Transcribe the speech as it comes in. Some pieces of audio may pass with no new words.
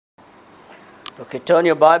Okay, turn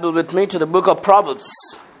your Bible with me to the book of Proverbs.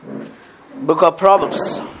 Book of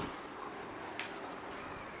Proverbs.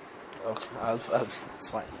 Okay, it's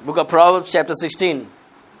fine. Book of Proverbs, chapter 16.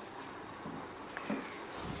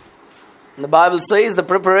 The Bible says, the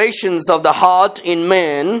preparations of the heart in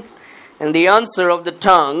man and the answer of the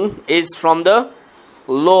tongue is from the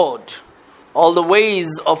Lord. All the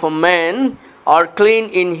ways of a man are clean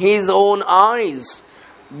in his own eyes,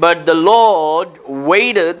 but the Lord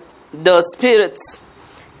weighteth the spirits.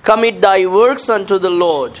 Commit thy works unto the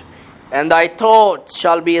Lord, and thy thoughts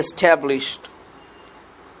shall be established.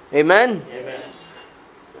 Amen? Amen.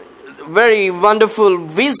 Very wonderful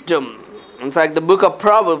wisdom. In fact, the book of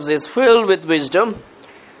Proverbs is filled with wisdom,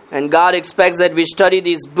 and God expects that we study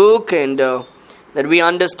this book and that we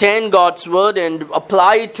understand God's word and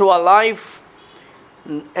apply it to our life.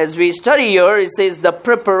 As we study here, it says the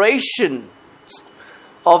preparation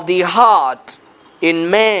of the heart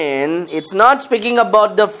in man. It's not speaking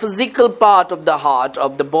about the physical part of the heart,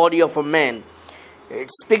 of the body of a man.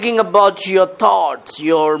 It's speaking about your thoughts,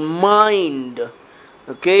 your mind,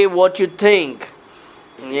 okay, what you think,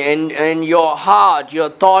 and your heart,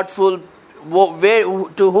 your thoughtful,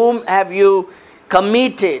 to whom have you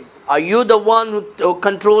committed? Are you the one who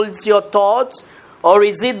controls your thoughts, or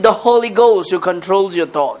is it the Holy Ghost who controls your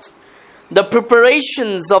thoughts? The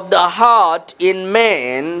preparations of the heart in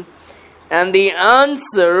man and the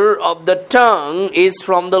answer of the tongue is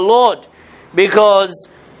from the Lord, because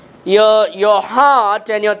your heart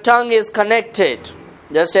and your tongue is connected.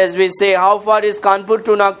 Just as we say, how far is Kanpur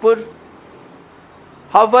to Nagpur?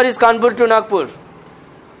 How far is Kanpur to Nagpur?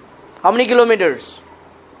 How many kilometers?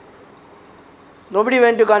 Nobody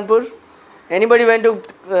went to Kanpur? Anybody went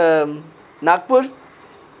to Nagpur?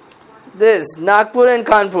 This, Nagpur and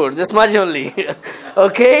Kanpur, this much only.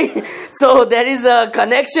 Okay? So there is a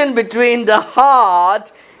connection between the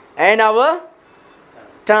heart and our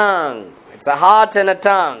tongue. It's a heart and a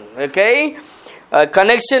tongue. Okay? A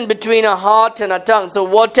connection between a heart and a tongue. So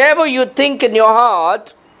whatever you think in your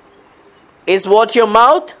heart is what your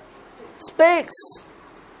mouth speaks.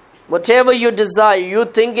 Whatever you desire, you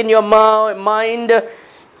think in your mind.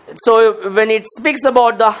 So when it speaks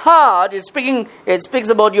about the heart, it speaks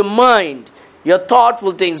about your mind, your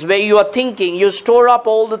thoughtful things, where you are thinking, you store up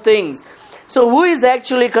all the things. So who is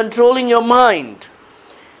actually controlling your mind?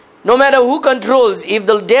 No matter who controls, if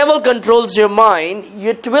the devil controls your mind,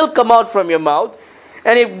 it will come out from your mouth.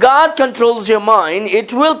 And if God controls your mind,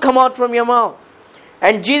 it will come out from your mouth.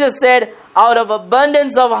 And Jesus said, out of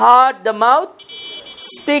abundance of heart, the mouth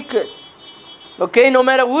speaketh. Okay, no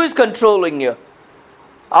matter who is controlling you.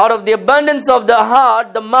 Out of the abundance of the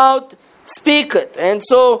heart, the mouth speaketh. And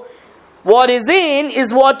so, what is in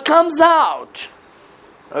is what comes out.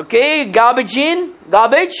 Okay, garbage in,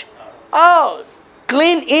 garbage out.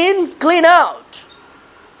 Clean in, clean out.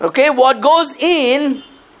 Okay, what goes in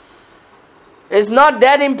is not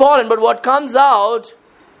that important, but what comes out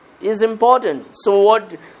is important. So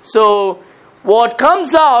what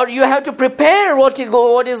comes out, you have to prepare what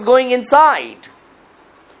is going inside.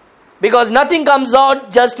 Because nothing comes out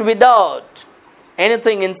just without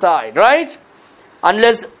anything inside, right?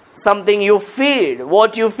 Unless something you feed.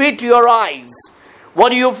 What you feed to your eyes. What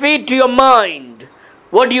do you feed to your mind?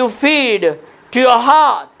 What do you feed to your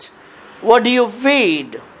heart? What do you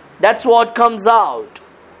feed? That's what comes out.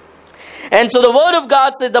 And so the Word of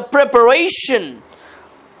God says the preparation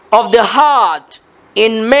of the heart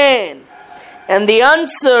in man and the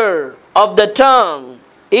answer of the tongue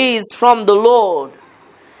is from the Lord.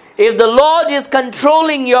 If the Lord is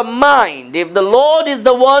controlling your mind, if the Lord is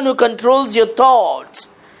the one who controls your thoughts,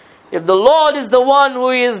 if the Lord is the one who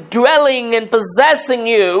is dwelling and possessing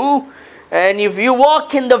you, and if you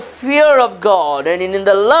walk in the fear of God and in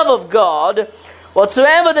the love of God,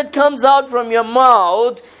 whatsoever that comes out from your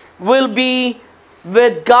mouth will be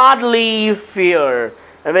with godly fear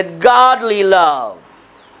and with godly love.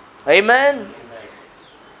 Amen?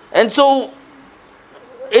 And so,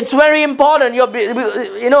 it's very important.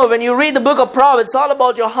 When you read the book of Proverbs, it's all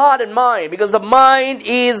about your heart and mind, because the mind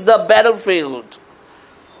is the battlefield.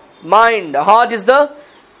 Mind, the heart is the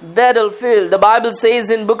battlefield. The Bible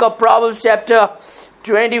says in book of Proverbs chapter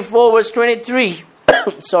 24 verse 23,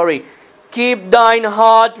 keep thine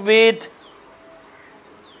heart with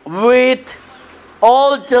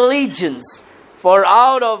all diligence, for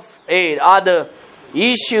out of it are the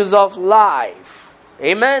issues of life.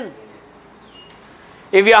 Amen.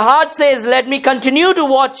 If your heart says, let me continue to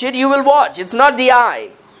watch it, you will watch. It's not the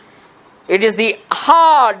eye. It is the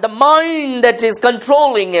heart, the mind that is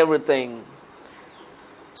controlling everything.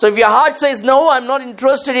 So if your heart says, no, I'm not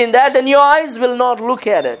interested in that, then your eyes will not look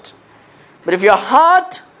at it. But if your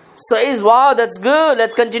heart says, wow, that's good,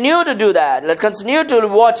 let's continue to do that, let's continue to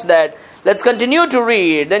watch that, let's continue to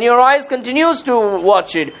read. Then your eyes continues to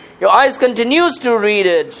watch it, your eyes continues to read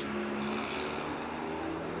it.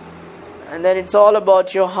 And then it's all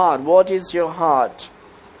about your heart. What is your heart?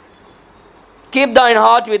 Keep thine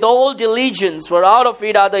heart with all diligence, for out of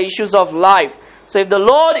it are the issues of life. So if the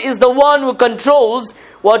Lord is the one who controls,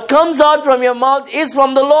 what comes out from your mouth is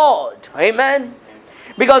from the Lord. Amen?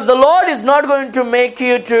 Because the Lord is not going to make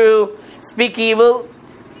you to speak evil.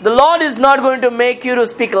 The Lord is not going to make you to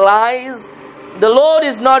speak lies. The Lord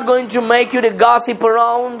is not going to make you to gossip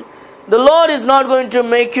around. The Lord is not going to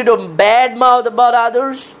make you to badmouth about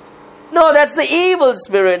others. No, that's the evil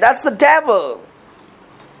spirit. That's the devil.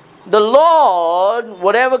 The Lord,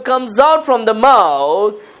 whatever comes out from the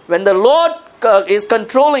mouth, when the Lord is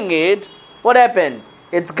controlling it, what happened?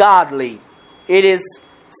 It's godly. It is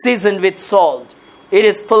seasoned with salt. It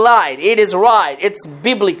is polite. It is right. It's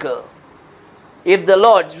biblical. If the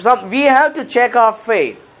Lord, we have to check our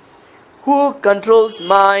faith. Who controls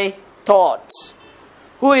my thoughts?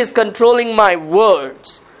 Who is controlling my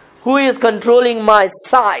words? Who is controlling my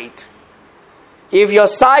sight? If your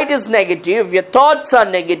sight is negative, if your thoughts are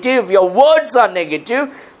negative, if your words are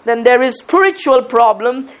negative, then there is spiritual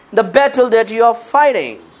problem, the battle that you are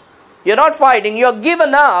fighting. You're not fighting, you're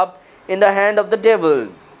given up in the hand of the devil.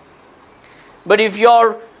 But if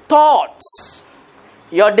your thoughts,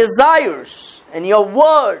 your desires, and your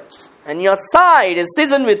words, and your sight is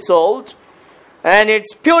seasoned with salt, and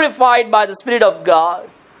it's purified by the Spirit of God,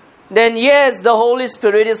 then yes, the Holy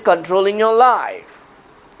Spirit is controlling your life.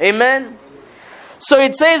 Amen? So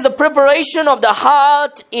it says the preparation of the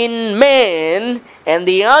heart in man and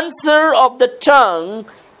the answer of the tongue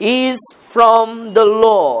is from the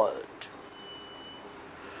Lord.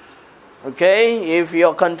 Okay, if you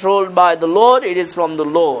are controlled by the Lord, it is from the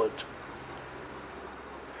Lord.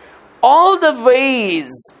 All the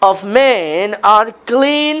ways of man are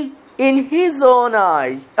clean in his own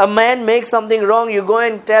eyes. A man makes something wrong, you go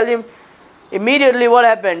and tell him immediately what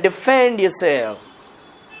happened. Defend yourself.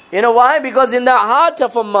 You know why? Because in the heart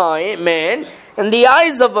of a man, in the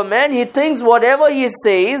eyes of a man, he thinks whatever he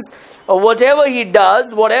says or whatever he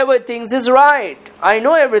does, whatever he thinks is right. I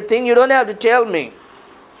know everything, you don't have to tell me.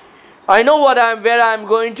 I know where I'm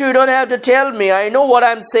going to, you don't have to tell me. I know what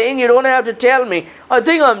I'm saying, you don't have to tell me. I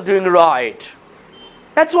think I'm doing right.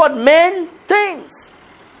 That's what man thinks.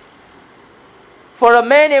 For a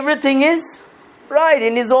man, everything is right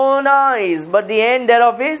in his own eyes, but the end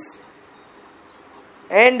thereof is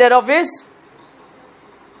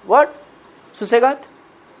what? Susegat?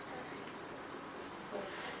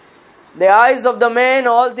 The eyes of the man,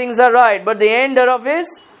 all things are right, but the end thereof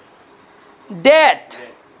is death.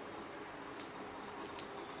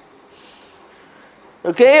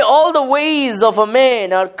 Okay, all the ways of a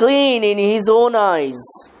man are clean in his own eyes,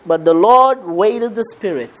 but the Lord weighteth the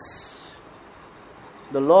spirits.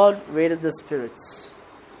 The Lord weighteth the spirits.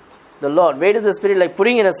 The Lord weighteth the spirit like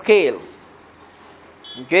putting in a scale.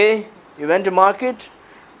 Okay, you went to market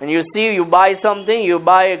and you buy something, you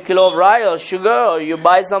buy a kilo of rice or sugar, or you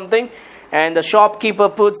buy something and the shopkeeper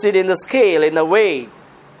puts it in the scale, in the weight.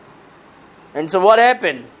 And so what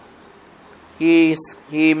happened? He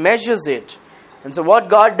measures it. And so what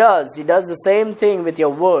God does, He does the same thing with your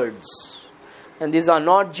words. And these are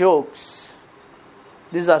not jokes.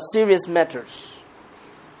 These are serious matters.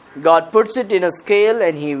 God puts it in a scale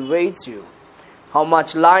and He weighs you. How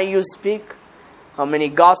much lie you speak, how many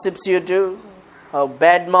gossips you do, how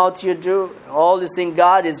bad mouth you do, all these things,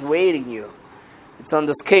 God is weighing you. It's on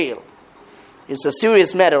the scale. It's a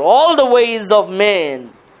serious matter. All the ways of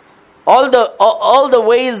man, all the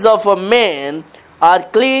ways of a man are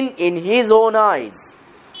clean in his own eyes.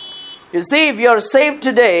 You see, if you're saved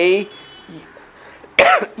today,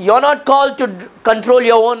 you're not called to control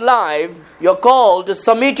your own life. You're called to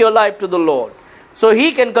submit your life to the Lord, so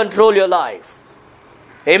He can control your life.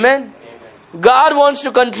 Amen? God wants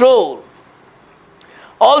to control.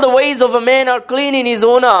 All the ways of a man are clean in his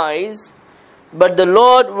own eyes, but the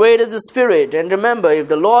Lord weighteth the spirit. And remember, if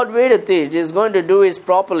the Lord weighteth it, He is going to do it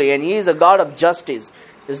properly, and He is a God of justice.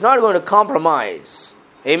 He's not going to compromise.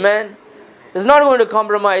 Amen? He's not going to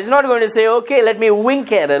compromise. He's not going to say, okay, let me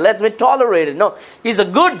wink at it, let me tolerate it. No, He's a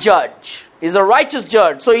good judge. He's a righteous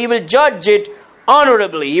judge. So He will judge it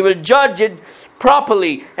honorably. He will judge it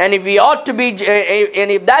properly. And if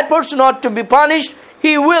if that person ought to be punished,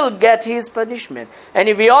 he will get his punishment. And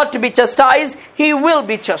if he ought to be chastised, he will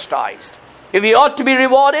be chastised. If he ought to be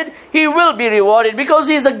rewarded, he will be rewarded, because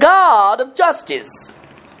He is a God of justice.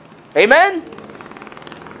 Amen?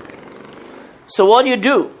 So what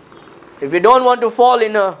do? If you don't want to fall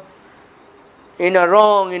in in a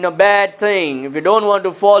wrong, in a bad thing, if you don't want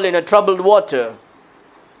to fall in a troubled water,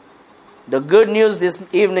 the good news this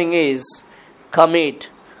evening is, commit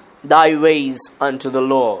thy ways unto the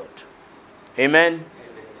Lord. Amen?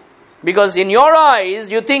 Because in your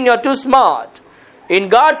eyes, you think you're too smart. In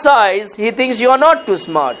God's eyes, He thinks you are not too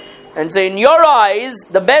smart. And so in your eyes,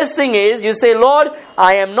 the best thing is, you say, Lord,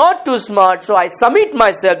 I am not too smart, so I submit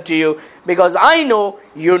myself to you, because I know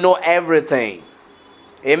you know everything.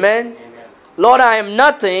 Amen? Lord, I am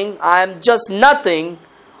nothing. I am just nothing.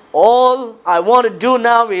 All I want to do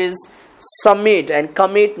now is submit and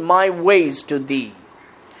commit my ways to Thee.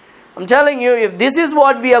 I'm telling you, if this is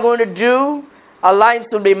what we are going to do, our lives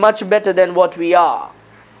will be much better than what we are.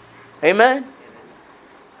 Amen?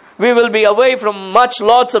 We will be away from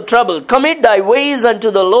lots of trouble. Commit thy ways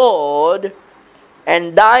unto the Lord,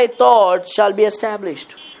 and thy thoughts shall be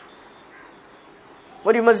established.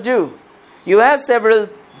 What you must do? You have several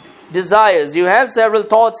desires. You have several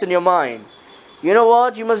thoughts in your mind. You know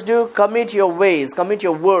what you must do? Commit your ways, commit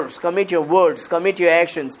your works, commit your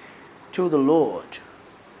actions to the Lord.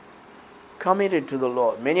 Commit it to the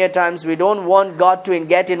Lord. Many a times we don't want God to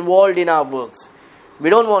get involved in our works. We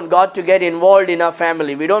don't want God to get involved in our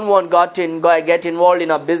family. We don't want God to get involved in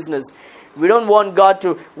our business. We don't want God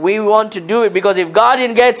to, we want to do it, because if God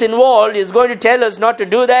gets involved, He's going to tell us not to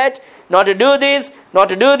do that, not to do this, not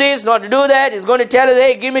to do this, not to do that. He's going to tell us,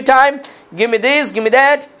 hey, give me time, give me this, give me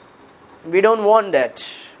that. We don't want that.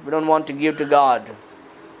 We don't want to give to God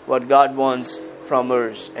what God wants from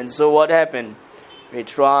us. And so what happened? We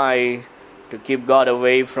try to keep God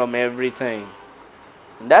away from everything.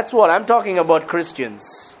 And that's what I'm talking about,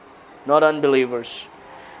 Christians, not unbelievers.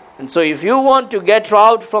 And so if you want to get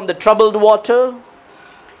out from the troubled water,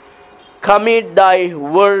 commit thy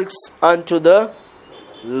works unto the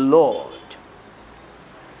Lord,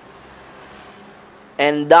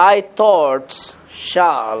 and thy thoughts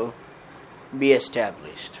shall be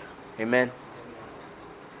established. Amen.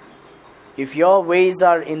 If your ways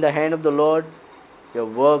are in the hand of the Lord, your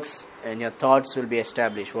works and your thoughts will be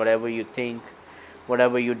established. Whatever you think,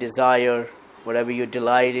 whatever you desire, whatever you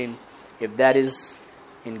delight in, if that is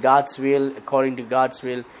in God's will, according to God's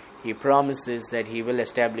will, He promises that He will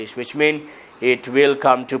establish, which means it will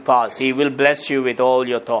come to pass. He will bless you with all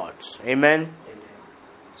your thoughts. Amen?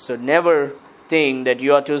 So never think that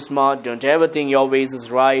you are too smart. Don't ever think your ways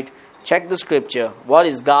is right. Check the scripture. What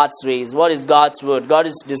is God's ways? What is God's word?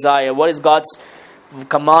 God's desire? What is God's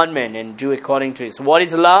commandment? And do according to it. So what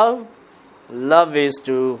is love? Love is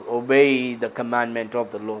to obey the commandment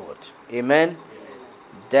of the Lord. Amen?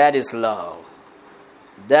 That is love.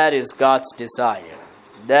 That is God's desire.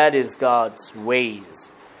 That is God's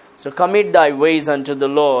ways. So commit thy ways unto the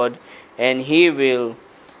Lord, and He will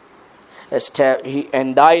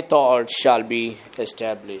and thy thoughts shall be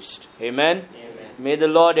established. Amen? Amen. May the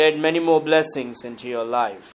Lord add many more blessings into your life.